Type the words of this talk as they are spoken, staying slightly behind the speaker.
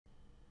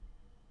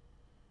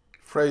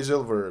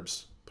Phrasal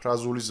verbs,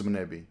 ფრაზული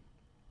ზმნები.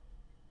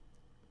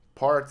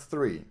 Part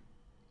 3,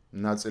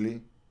 ნაწილი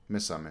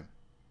მესამე.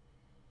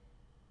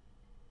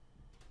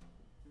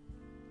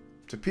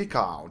 To pick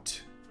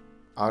out,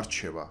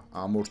 არჩევა,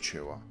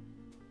 ამორჩევა.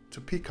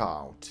 To pick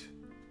out.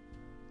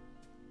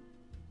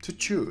 To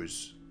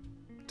choose,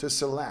 to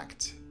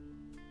select.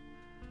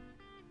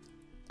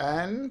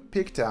 Anne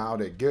picked out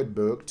a good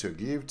book to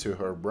give to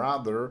her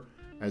brother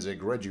as a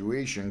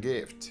graduation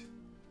gift.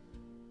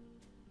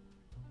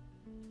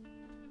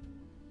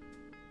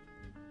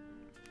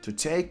 To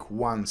take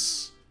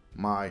once,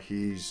 my,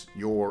 his,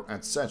 your,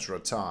 etc.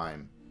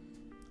 time.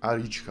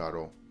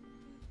 Arichkaro.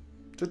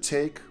 To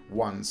take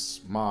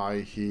once,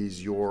 my,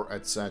 his, your,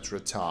 etc.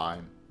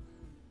 time.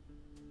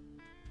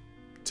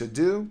 To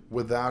do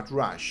without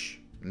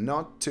rush,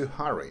 not to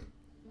hurry.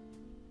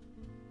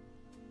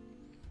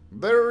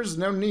 There is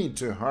no need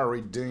to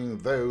hurry doing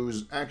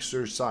those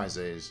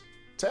exercises.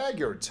 Take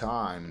your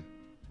time.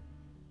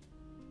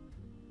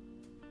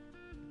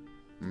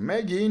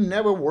 Maggie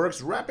never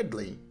works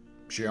rapidly.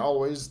 She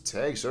always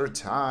takes her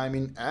time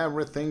in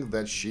everything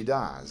that she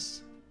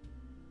does.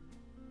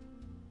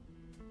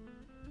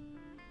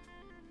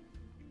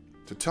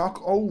 To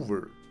talk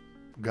over,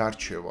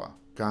 garcheva,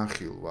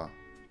 ganchilva.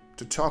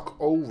 To talk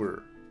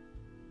over.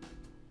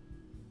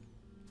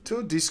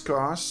 To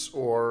discuss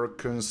or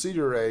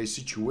consider a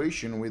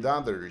situation with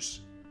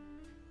others.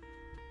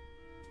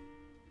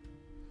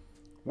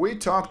 We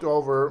talked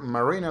over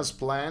Marina's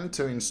plan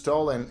to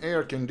install an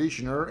air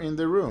conditioner in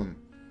the room,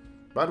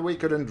 but we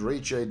couldn't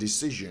reach a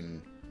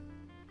decision.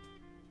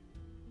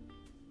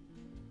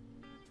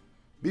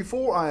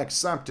 Before I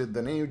accepted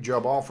the new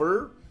job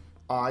offer,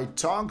 I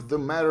talked the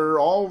matter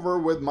over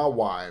with my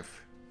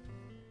wife.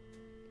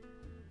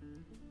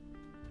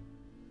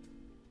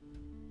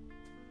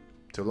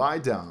 To lie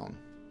down,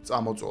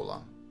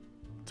 tsamotola.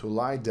 To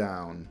lie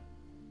down.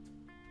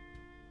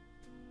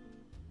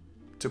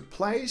 To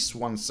place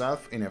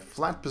oneself in a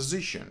flat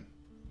position,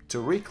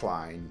 to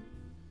recline.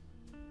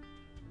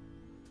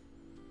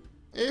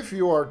 If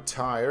you are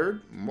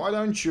tired, why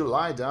don't you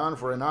lie down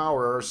for an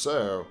hour or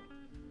so?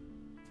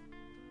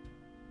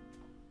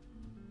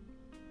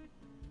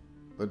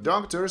 The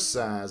doctor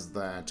says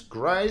that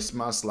Grace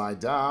must lie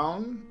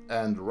down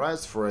and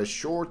rest for a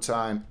short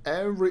time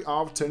every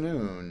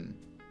afternoon.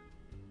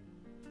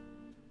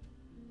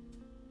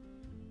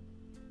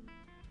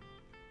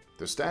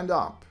 To stand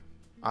up,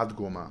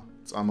 adgoma,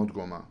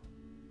 tsamodgoma.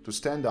 To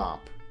stand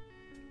up.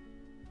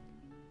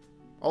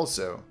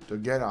 Also, to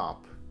get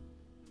up.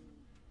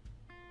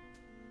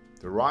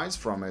 To rise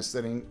from a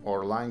sitting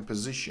or lying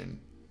position.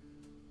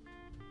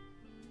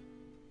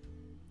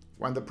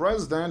 When the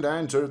president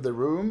entered the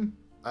room,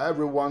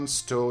 everyone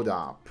stood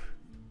up.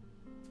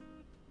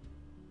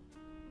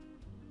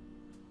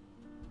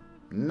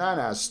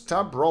 Nana,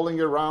 stop rolling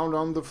around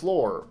on the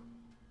floor.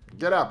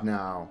 Get up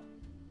now.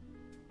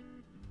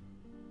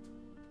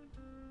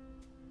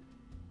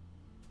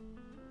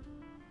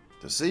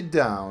 To sit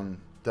down,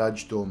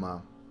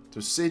 dajdoma.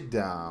 To sit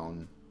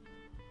down.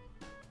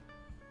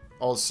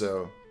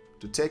 Also,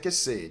 to take a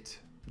seat,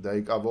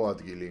 daikavo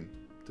adgili.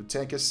 To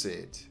take a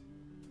seat.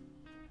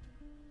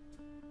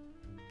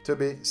 To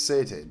be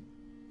seated.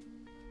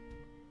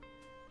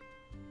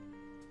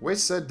 We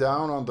sat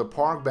down on the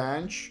park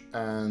bench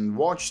and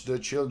watched the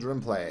children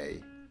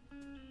play.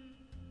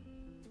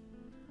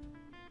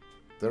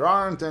 There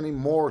aren't any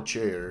more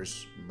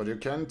chairs, but you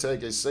can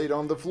take a seat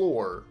on the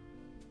floor.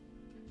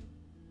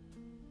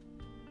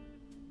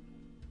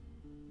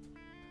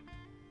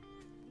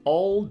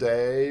 All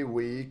day,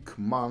 week,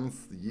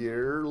 month,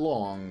 year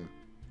long.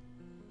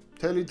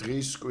 Teli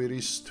დღის,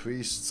 კვირის,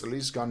 თვის,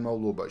 წლის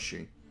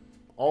განმავლობაში.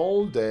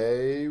 All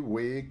day,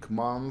 week,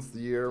 month,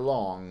 year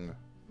long.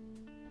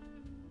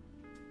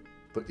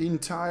 The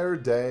entire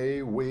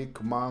day,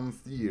 week,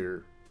 month,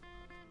 year.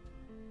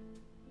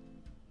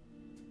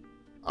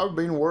 I've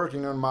been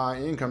working on my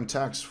income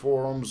tax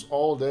forms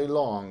all day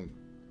long.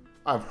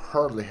 I've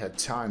hardly had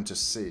time to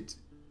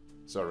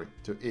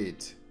to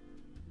eat.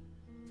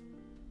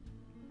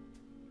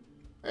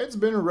 It's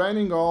been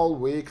raining all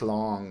week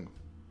long.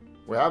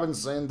 We haven't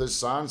seen the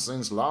sun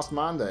since last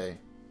Monday.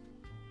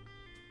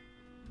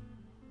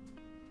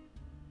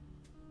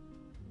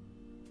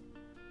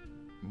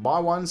 By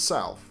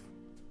oneself.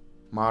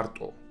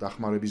 Marto,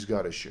 დახმარების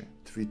გარეშე,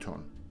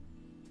 თვითონ.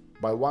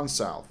 By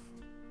oneself.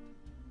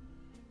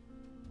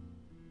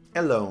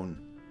 Alone,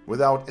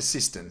 without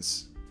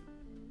assistance.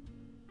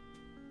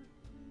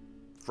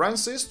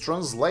 Francis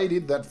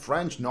translated that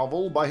French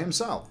novel by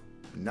himself.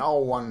 No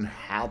one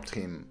helped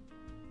him.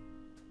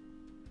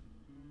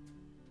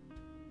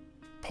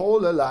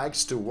 Paula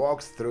likes to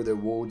walk through the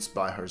woods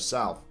by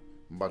herself,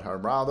 but her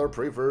brother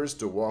prefers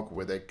to walk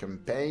with a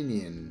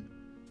companion.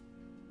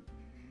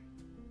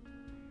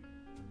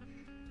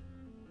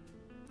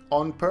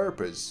 On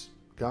purpose,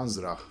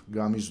 ganzrach,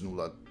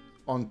 gamiznulat.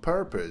 On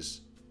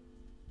purpose.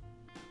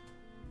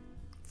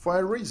 For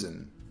a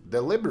reason,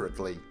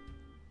 deliberately.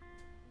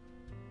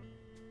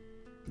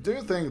 Do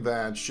you think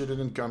that she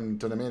didn't come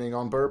to the meeting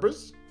on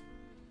purpose?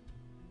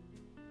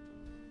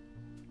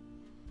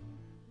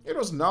 It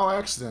was no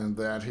accident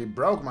that he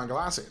broke my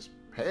glasses.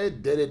 He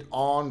did it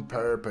on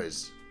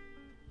purpose.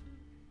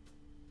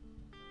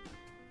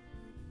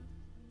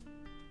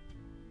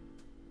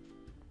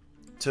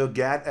 To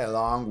get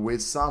along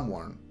with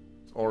someone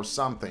or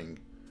something.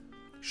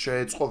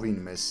 შეეწყო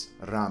ვინმეს,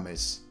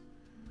 რამეს.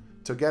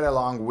 To get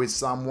along with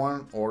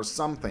someone or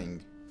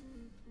something.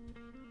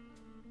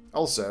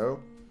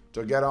 Also,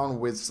 to get on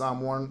with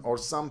someone or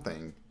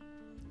something.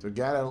 To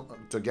get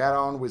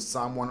on with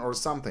someone or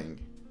something.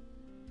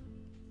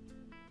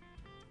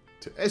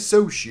 To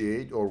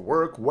associate or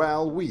work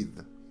well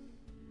with.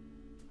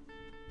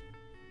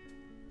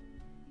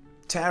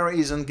 Tara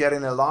isn't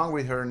getting along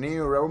with her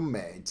new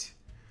roommate.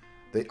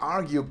 They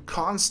argue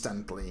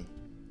constantly.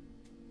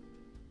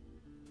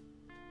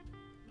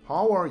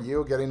 How are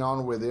you getting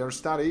on with your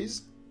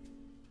studies?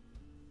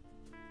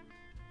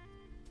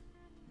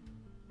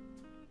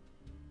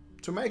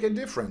 To make a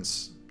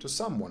difference to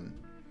someone.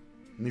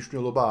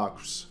 მნიშვნელობა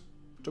აქვს.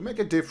 To make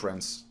a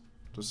difference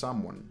to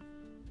someone.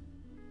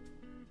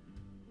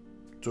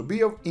 To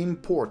be of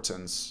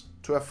importance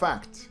to a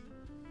fact.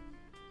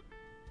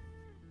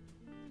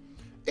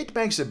 It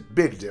makes a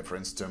big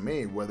difference to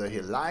me whether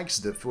he likes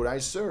the food I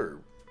serve.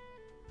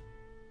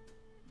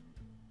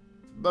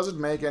 Does it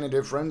make any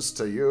difference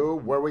to you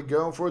where we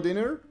go for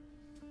dinner?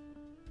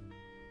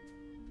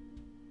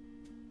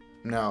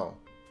 No,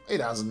 it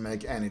doesn't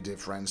make any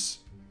difference.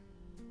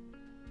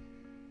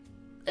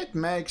 It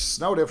makes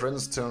no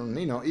difference to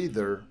Nino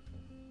either.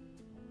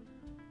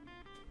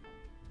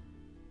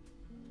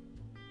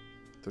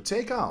 To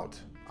take out,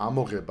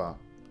 ამოღება,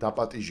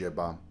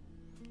 დაპატიჟება.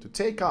 To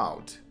take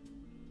out.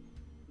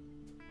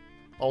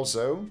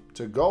 Also,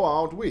 to go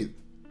out with,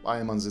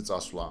 აემანზე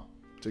წასვლა.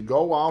 To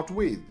go out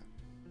with.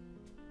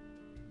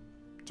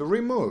 To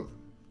remove,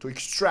 to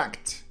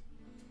extract,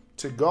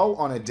 to go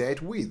on a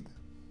date with.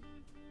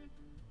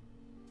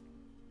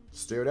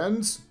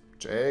 Students,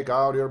 take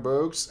out your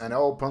books and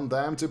open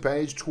them to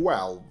page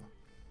 12.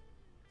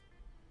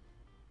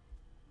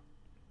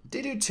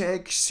 Did you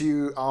take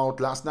Sue out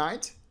last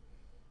night?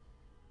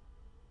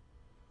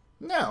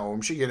 No,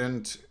 she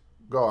didn't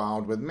go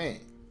out with me.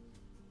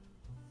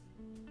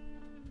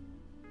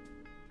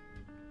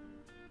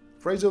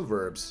 Phrasal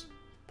verbs,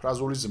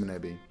 ფრაზული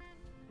ზმნები.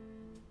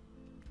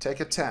 Take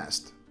a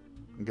test.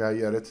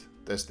 გაიარეთ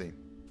ტესტი.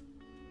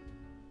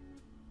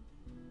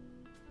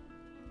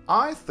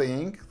 I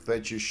think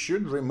that you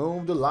should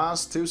remove the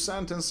last two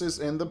sentences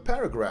in the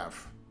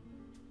paragraph.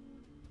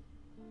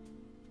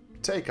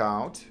 Take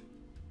out,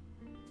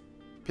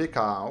 pick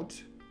out,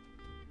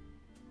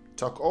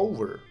 talk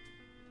over.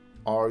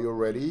 Are you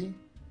ready?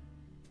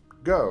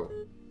 Go.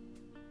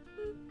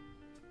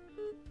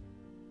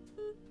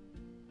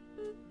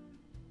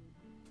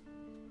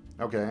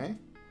 Okay,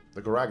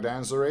 the correct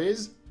answer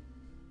is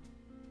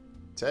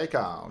take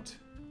out.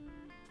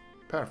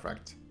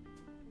 Perfect.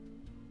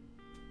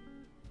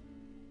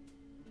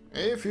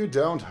 If you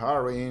don't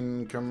hurry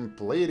in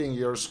completing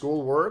your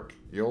schoolwork,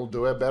 you'll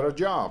do a better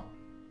job.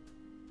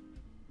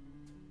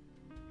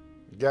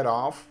 Get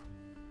off.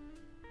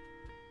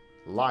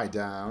 Lie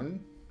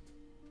down.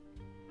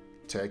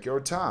 Take your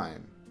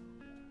time.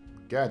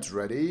 Get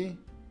ready.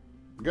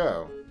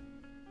 Go.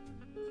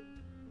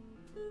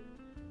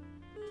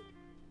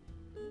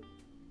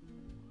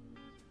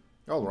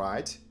 All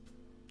right.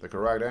 The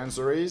correct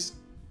answer is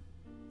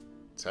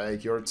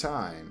take your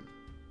time.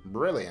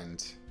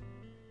 Brilliant.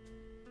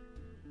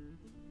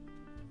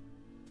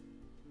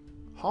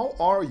 How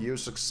are you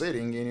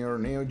succeeding in your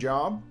new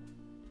job?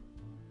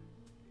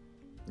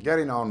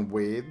 Getting on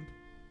with,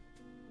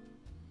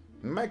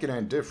 making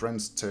a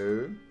difference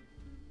to,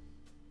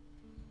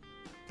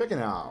 picking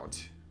out,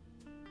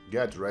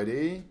 get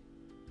ready,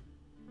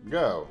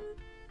 go.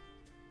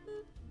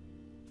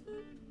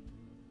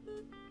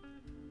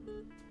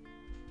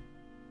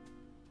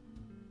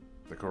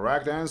 The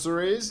correct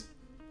answer is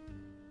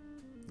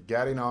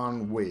getting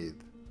on with.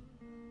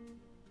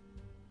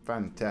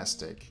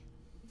 Fantastic.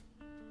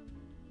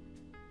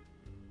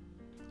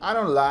 I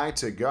don't like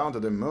to go to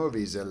the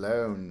movies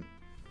alone.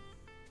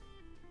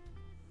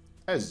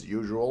 As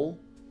usual,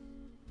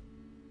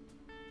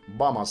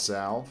 by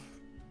myself,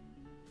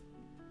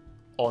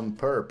 on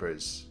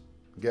purpose.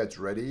 Get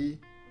ready,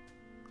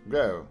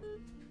 go.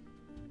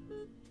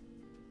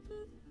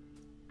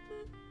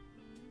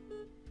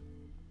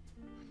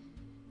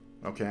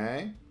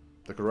 Okay,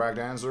 the correct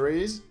answer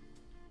is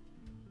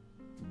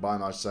by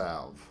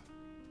myself.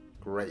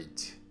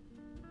 Great.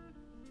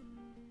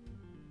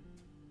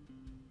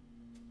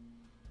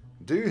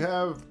 Do you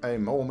have a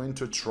moment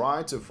to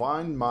try to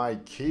find my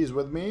keys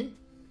with me?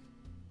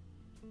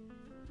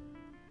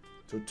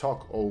 To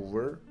talk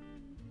over,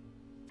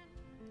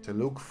 to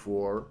look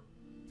for,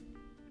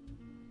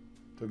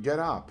 to get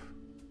up,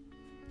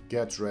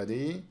 get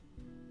ready,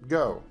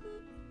 go.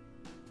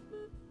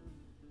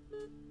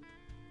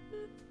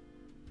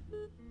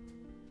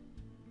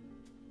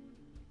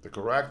 The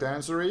correct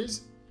answer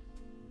is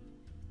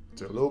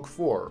to look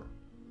for.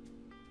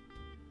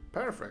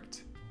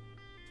 Perfect.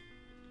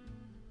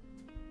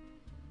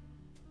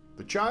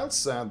 The child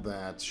said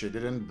that she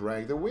didn't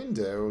break the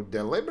window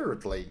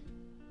deliberately.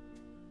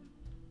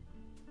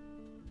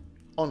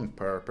 On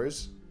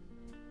purpose.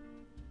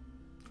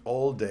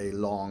 All day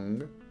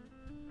long.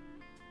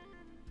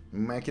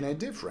 Making a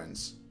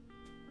difference.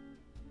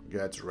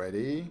 Get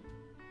ready.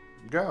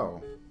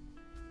 Go.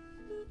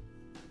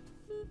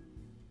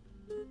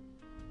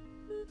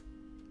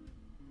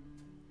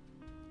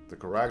 The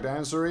correct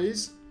answer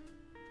is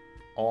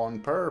on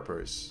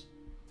purpose.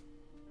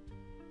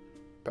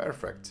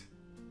 Perfect.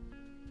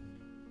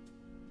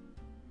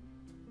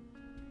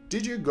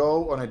 Did you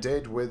go on a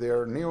date with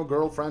your new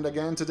girlfriend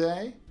again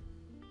today?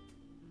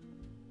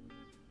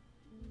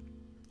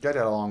 Get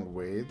along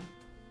with.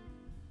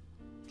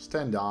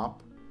 Stand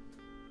up.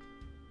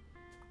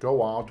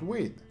 Go out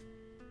with.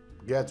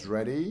 Get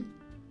ready.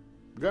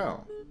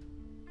 Go.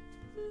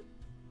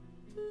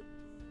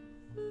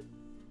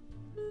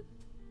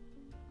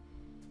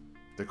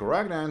 The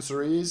correct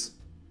answer is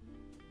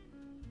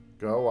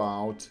go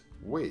out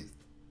with.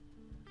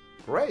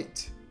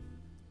 Great.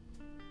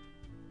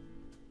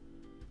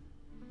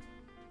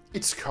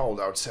 It's cold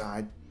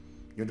outside.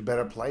 You'd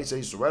better place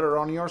a sweater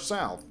on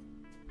yourself.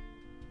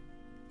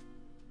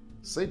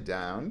 Sit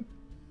down.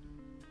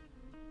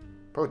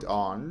 Put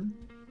on.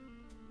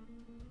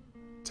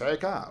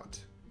 Take out.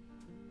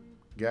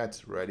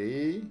 Get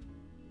ready.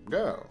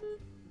 Go.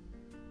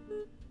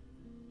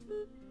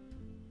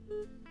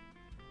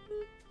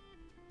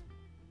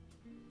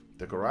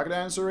 The correct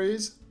answer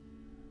is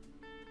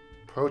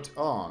put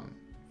on.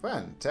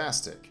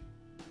 Fantastic.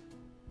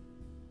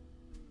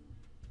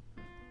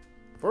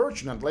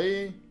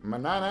 Fortunately,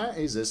 Manana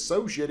is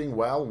associating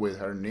well with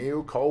her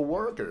new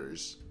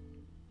co-workers.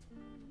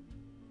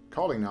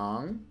 Calling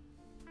on,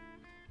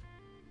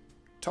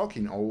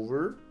 talking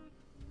over,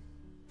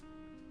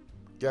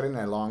 getting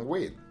along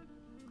with.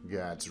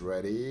 Get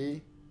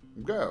ready,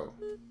 go.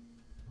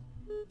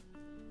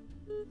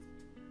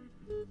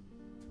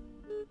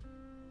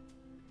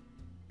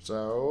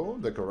 So,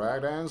 the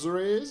correct answer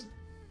is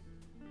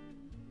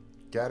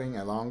getting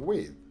along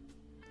with.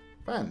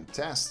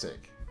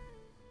 Fantastic.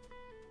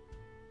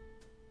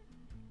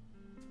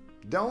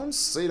 Don't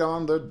sit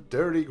on the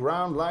dirty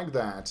ground like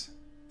that.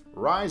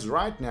 Rise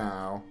right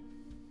now.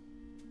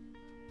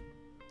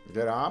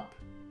 Get up.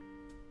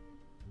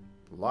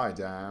 Lie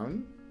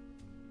down.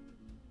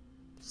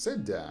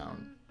 Sit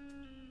down.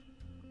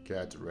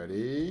 Get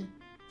ready.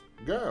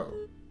 Go.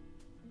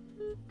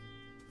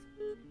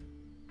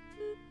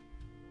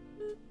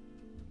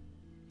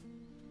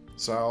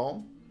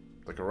 So,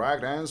 the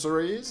correct answer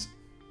is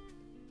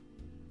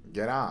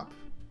get up.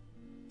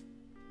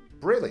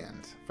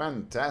 Brilliant.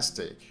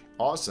 Fantastic.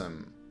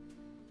 Awesome.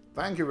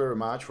 Thank you very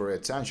much for your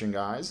attention,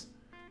 guys.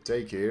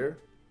 Take care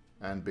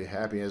and be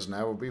happy as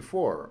never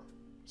before.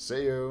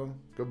 See you.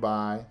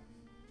 Goodbye.